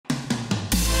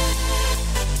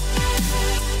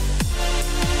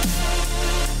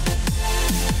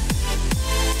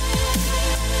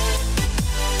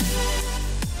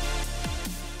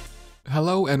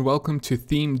and welcome to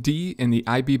Theme D in the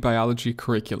IB Biology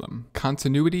curriculum,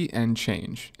 Continuity and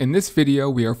Change. In this video,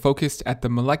 we are focused at the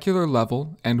molecular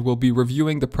level and will be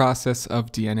reviewing the process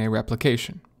of DNA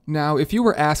replication. Now, if you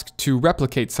were asked to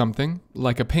replicate something,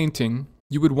 like a painting,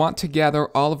 you would want to gather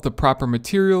all of the proper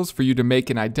materials for you to make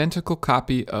an identical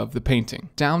copy of the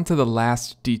painting, down to the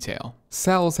last detail.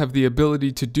 Cells have the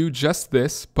ability to do just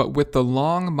this, but with the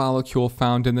long molecule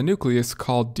found in the nucleus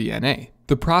called DNA.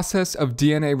 The process of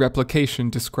DNA replication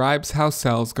describes how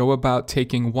cells go about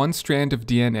taking one strand of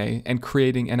DNA and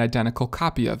creating an identical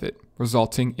copy of it,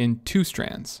 resulting in two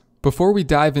strands. Before we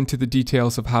dive into the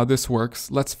details of how this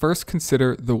works, let's first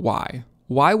consider the why.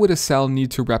 Why would a cell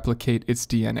need to replicate its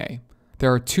DNA?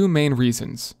 There are two main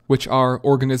reasons, which are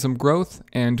organism growth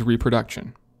and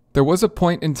reproduction. There was a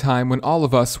point in time when all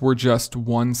of us were just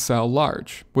one cell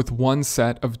large, with one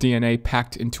set of DNA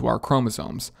packed into our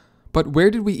chromosomes. But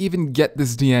where did we even get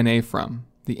this DNA from?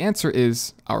 The answer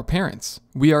is our parents.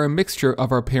 We are a mixture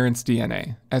of our parents'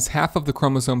 DNA, as half of the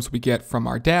chromosomes we get from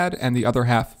our dad and the other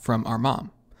half from our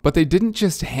mom. But they didn't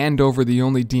just hand over the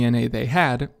only DNA they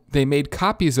had, they made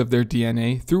copies of their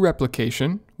DNA through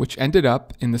replication, which ended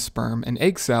up in the sperm and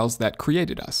egg cells that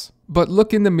created us. But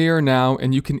look in the mirror now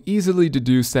and you can easily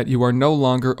deduce that you are no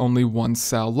longer only one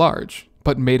cell large,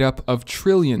 but made up of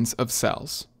trillions of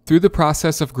cells. Through the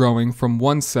process of growing from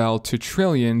one cell to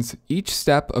trillions, each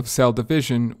step of cell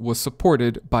division was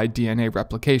supported by DNA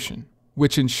replication,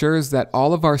 which ensures that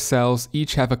all of our cells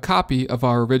each have a copy of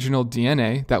our original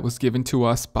DNA that was given to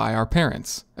us by our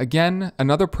parents. Again,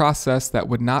 another process that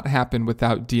would not happen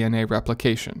without DNA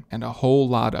replication, and a whole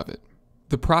lot of it.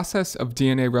 The process of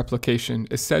DNA replication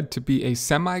is said to be a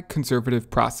semi-conservative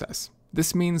process.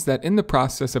 This means that in the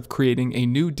process of creating a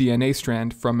new DNA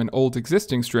strand from an old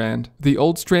existing strand, the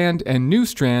old strand and new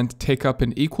strand take up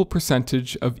an equal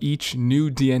percentage of each new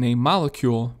DNA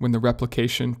molecule when the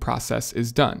replication process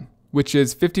is done, which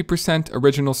is 50%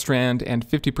 original strand and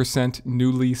 50%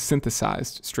 newly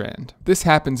synthesized strand. This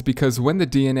happens because when the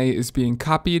DNA is being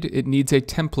copied, it needs a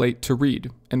template to read,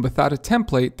 and without a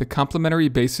template, the complementary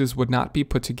bases would not be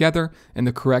put together in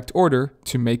the correct order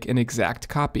to make an exact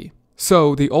copy.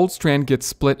 So the old strand gets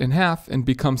split in half and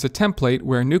becomes a template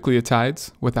where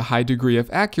nucleotides, with a high degree of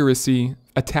accuracy,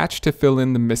 attach to fill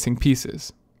in the missing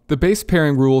pieces. The base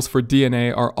pairing rules for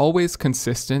DNA are always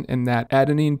consistent in that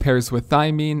adenine pairs with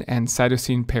thymine and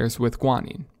cytosine pairs with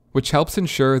guanine, which helps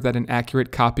ensure that an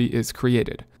accurate copy is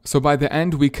created. So by the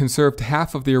end, we conserved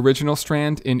half of the original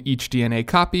strand in each DNA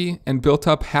copy and built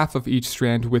up half of each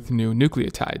strand with new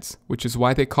nucleotides, which is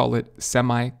why they call it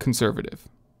semi-conservative.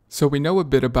 So we know a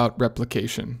bit about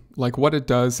replication, like what it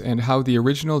does and how the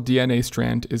original DNA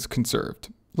strand is conserved.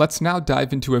 Let's now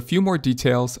dive into a few more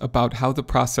details about how the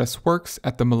process works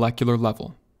at the molecular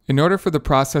level. In order for the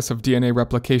process of DNA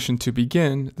replication to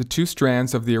begin, the two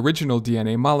strands of the original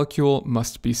DNA molecule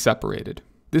must be separated.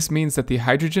 This means that the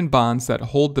hydrogen bonds that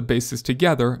hold the bases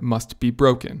together must be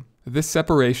broken. This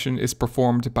separation is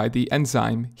performed by the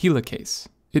enzyme helicase.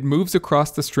 It moves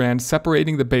across the strand,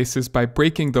 separating the bases by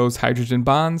breaking those hydrogen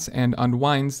bonds and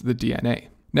unwinds the DNA.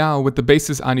 Now, with the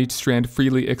bases on each strand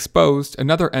freely exposed,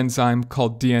 another enzyme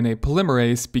called DNA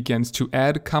polymerase begins to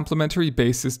add complementary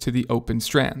bases to the open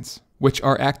strands, which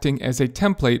are acting as a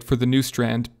template for the new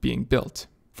strand being built.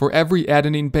 For every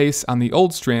adenine base on the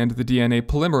old strand, the DNA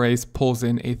polymerase pulls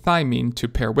in a thymine to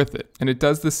pair with it, and it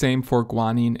does the same for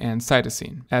guanine and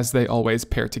cytosine, as they always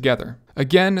pair together.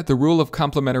 Again, the rule of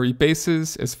complementary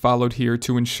bases is followed here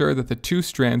to ensure that the two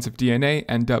strands of DNA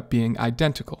end up being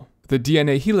identical. The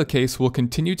DNA helicase will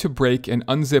continue to break and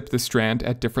unzip the strand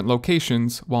at different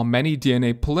locations, while many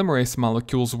DNA polymerase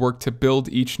molecules work to build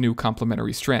each new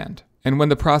complementary strand. And when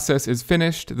the process is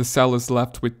finished, the cell is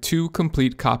left with two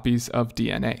complete copies of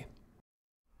DNA.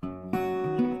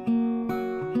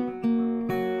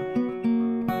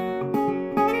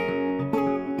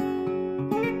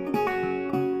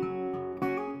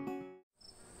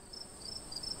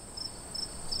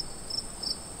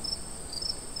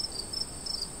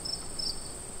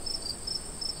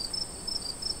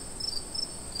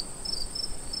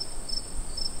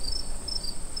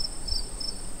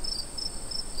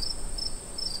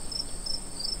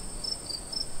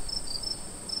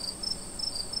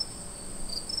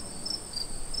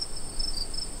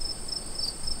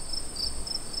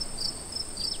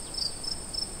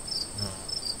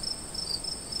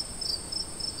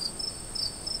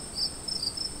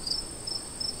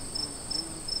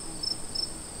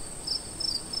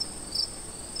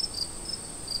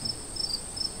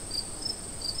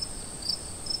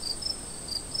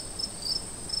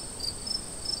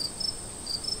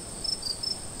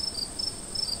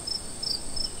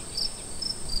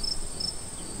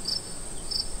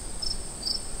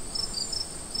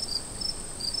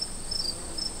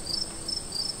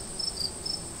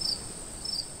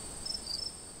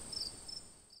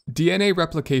 DNA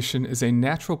replication is a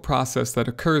natural process that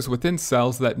occurs within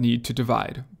cells that need to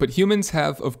divide, but humans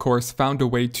have, of course, found a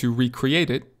way to recreate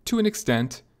it, to an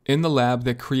extent, in the lab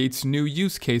that creates new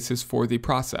use cases for the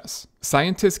process.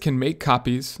 Scientists can make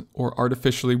copies, or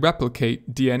artificially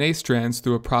replicate, DNA strands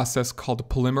through a process called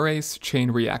polymerase chain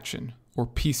reaction, or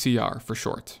PCR for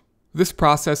short. This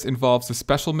process involves a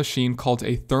special machine called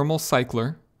a thermal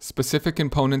cycler, specific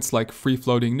components like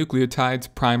free-floating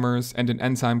nucleotides, primers, and an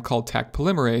enzyme called Taq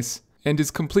polymerase, and is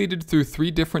completed through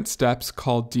 3 different steps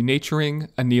called denaturing,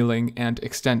 annealing, and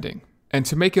extending. And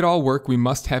to make it all work, we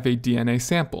must have a DNA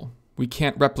sample. We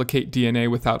can't replicate DNA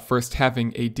without first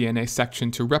having a DNA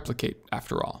section to replicate,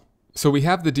 after all. So we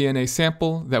have the DNA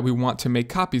sample that we want to make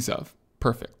copies of.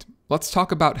 Perfect. Let's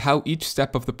talk about how each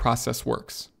step of the process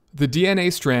works. The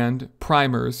DNA strand,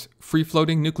 primers,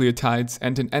 free-floating nucleotides,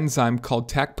 and an enzyme called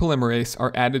Taq polymerase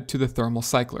are added to the thermal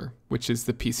cycler, which is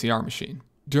the PCR machine.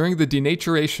 During the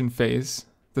denaturation phase,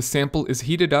 the sample is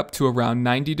heated up to around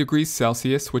 90 degrees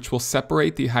Celsius, which will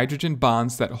separate the hydrogen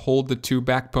bonds that hold the 2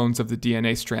 backbones of the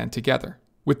DNA strand together.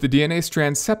 With the DNA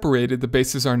strands separated, the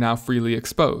bases are now freely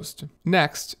exposed.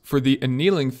 Next, for the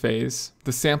annealing phase,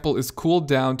 the sample is cooled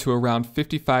down to around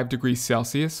 55 degrees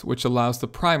Celsius, which allows the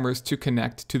primers to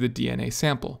connect to the DNA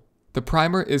sample. The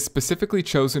primer is specifically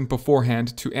chosen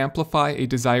beforehand to amplify a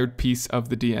desired piece of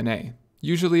the DNA,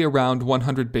 usually around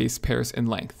 100 base pairs in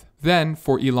length. Then,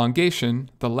 for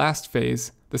elongation, the last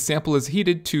phase, the sample is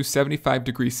heated to 75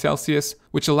 degrees Celsius,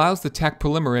 which allows the Taq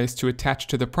polymerase to attach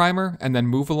to the primer and then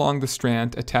move along the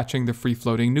strand, attaching the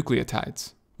free-floating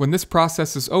nucleotides. When this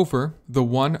process is over, the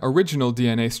one original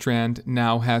DNA strand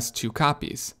now has 2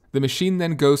 copies. The machine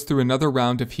then goes through another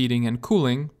round of heating and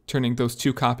cooling, turning those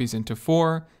 2 copies into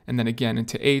 4, and then again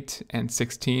into 8 and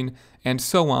 16, and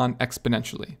so on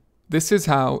exponentially. This is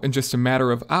how, in just a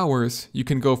matter of hours, you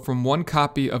can go from 1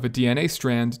 copy of a DNA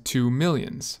strand to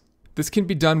millions. This can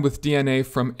be done with DNA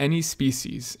from any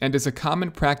species, and is a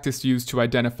common practice used to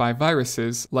identify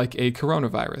viruses, like a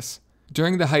coronavirus.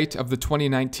 During the height of the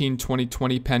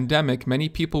 2019-2020 pandemic, many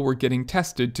people were getting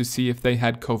tested to see if they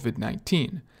had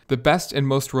COVID-19. The best and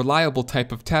most reliable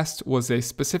type of test was a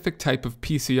specific type of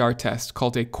PCR test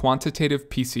called a quantitative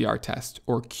PCR test,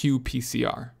 or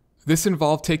qPCR. This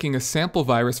involved taking a sample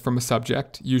virus from a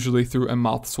subject, usually through a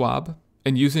mouth swab,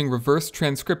 and using reverse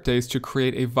transcriptase to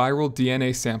create a viral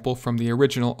DNA sample from the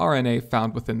original RNA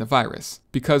found within the virus,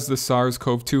 because the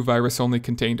SARS-CoV-2 virus only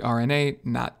contained RNA,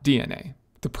 not DNA.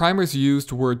 The primers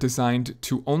used were designed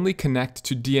to only connect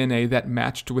to DNA that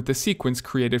matched with the sequence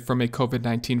created from a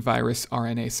COVID-19 virus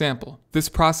RNA sample. This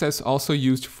process also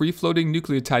used free-floating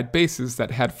nucleotide bases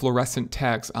that had fluorescent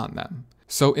tags on them.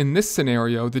 So in this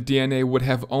scenario, the DNA would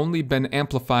have only been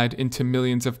amplified into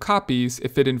millions of copies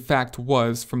if it in fact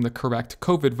was from the correct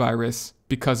COVID virus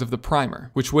because of the primer,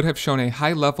 which would have shown a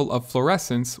high level of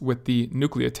fluorescence with the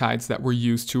nucleotides that were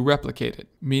used to replicate it,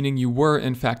 meaning you were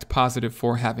in fact positive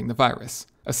for having the virus.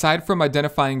 Aside from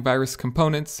identifying virus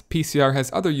components, PCR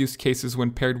has other use cases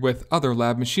when paired with other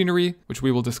lab machinery, which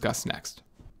we will discuss next.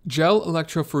 Gel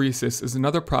electrophoresis is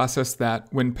another process that,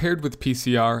 when paired with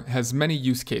PCR, has many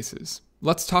use cases.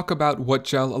 Let's talk about what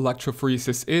gel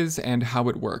electrophoresis is and how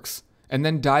it works, and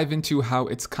then dive into how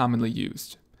it's commonly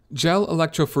used. Gel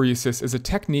electrophoresis is a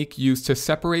technique used to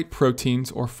separate proteins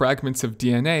or fragments of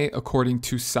DNA according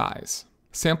to size.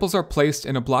 Samples are placed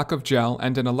in a block of gel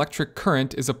and an electric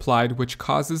current is applied which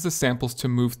causes the samples to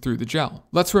move through the gel.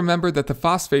 Let's remember that the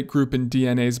phosphate group in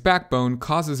DNA's backbone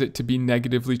causes it to be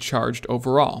negatively charged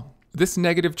overall. This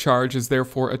negative charge is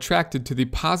therefore attracted to the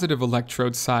positive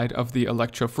electrode side of the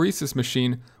electrophoresis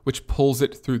machine, which pulls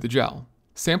it through the gel.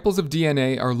 Samples of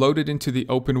DNA are loaded into the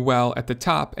open well at the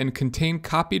top and contain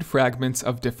copied fragments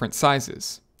of different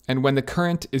sizes. And when the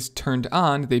current is turned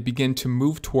on, they begin to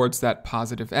move towards that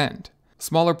positive end.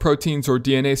 Smaller proteins or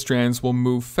DNA strands will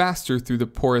move faster through the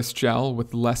porous gel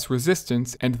with less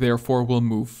resistance and therefore will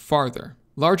move farther.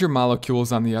 Larger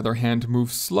molecules, on the other hand,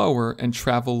 move slower and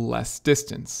travel less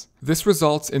distance. This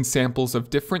results in samples of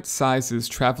different sizes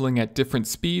traveling at different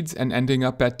speeds and ending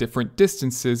up at different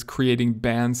distances, creating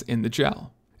bands in the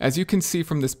gel. As you can see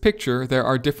from this picture, there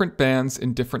are different bands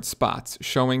in different spots,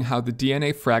 showing how the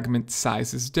DNA fragment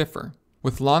sizes differ,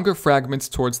 with longer fragments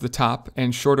towards the top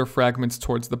and shorter fragments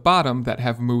towards the bottom that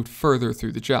have moved further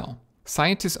through the gel.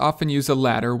 Scientists often use a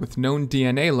ladder with known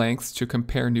DNA lengths to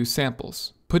compare new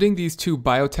samples. Putting these two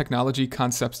biotechnology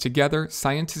concepts together,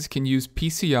 scientists can use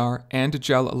PCR and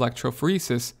gel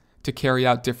electrophoresis to carry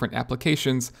out different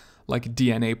applications like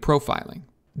DNA profiling.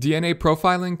 DNA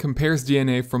profiling compares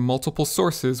DNA from multiple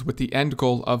sources with the end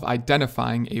goal of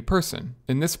identifying a person.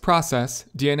 In this process,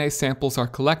 DNA samples are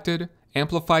collected,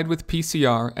 amplified with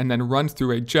PCR, and then run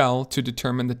through a gel to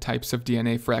determine the types of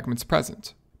DNA fragments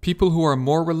present. People who are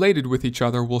more related with each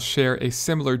other will share a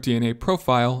similar DNA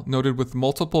profile, noted with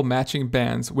multiple matching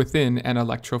bands within an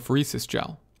electrophoresis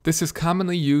gel. This is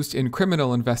commonly used in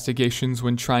criminal investigations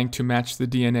when trying to match the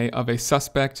DNA of a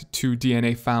suspect to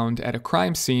DNA found at a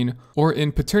crime scene, or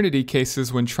in paternity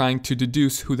cases when trying to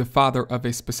deduce who the father of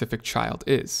a specific child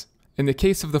is. In the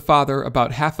case of the father,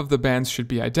 about half of the bands should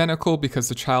be identical because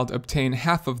the child obtained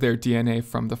half of their DNA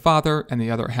from the father and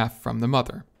the other half from the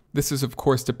mother. This is of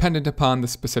course dependent upon the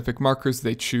specific markers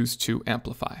they choose to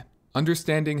amplify.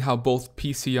 Understanding how both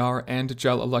PCR and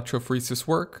gel electrophoresis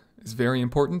work is very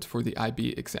important for the IB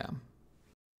exam.